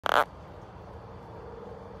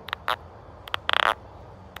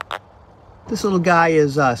This little guy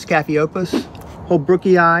is Scaphiopus,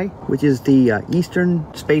 holbrookii, which is the eastern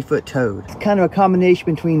spadefoot toad. It's kind of a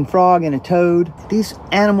combination between frog and a toad. These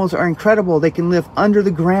animals are incredible. They can live under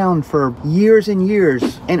the ground for years and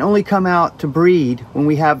years and only come out to breed when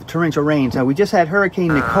we have torrential rains. Now, we just had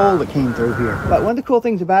Hurricane Nicole that came through here. But one of the cool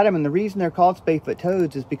things about them, and the reason they're called spadefoot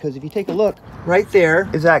toads, is because if you take a look, right there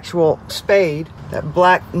is actual spade. That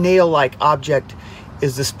black nail-like object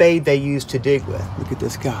is the spade they use to dig with. Look at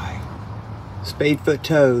this guy. Spadefoot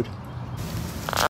toad.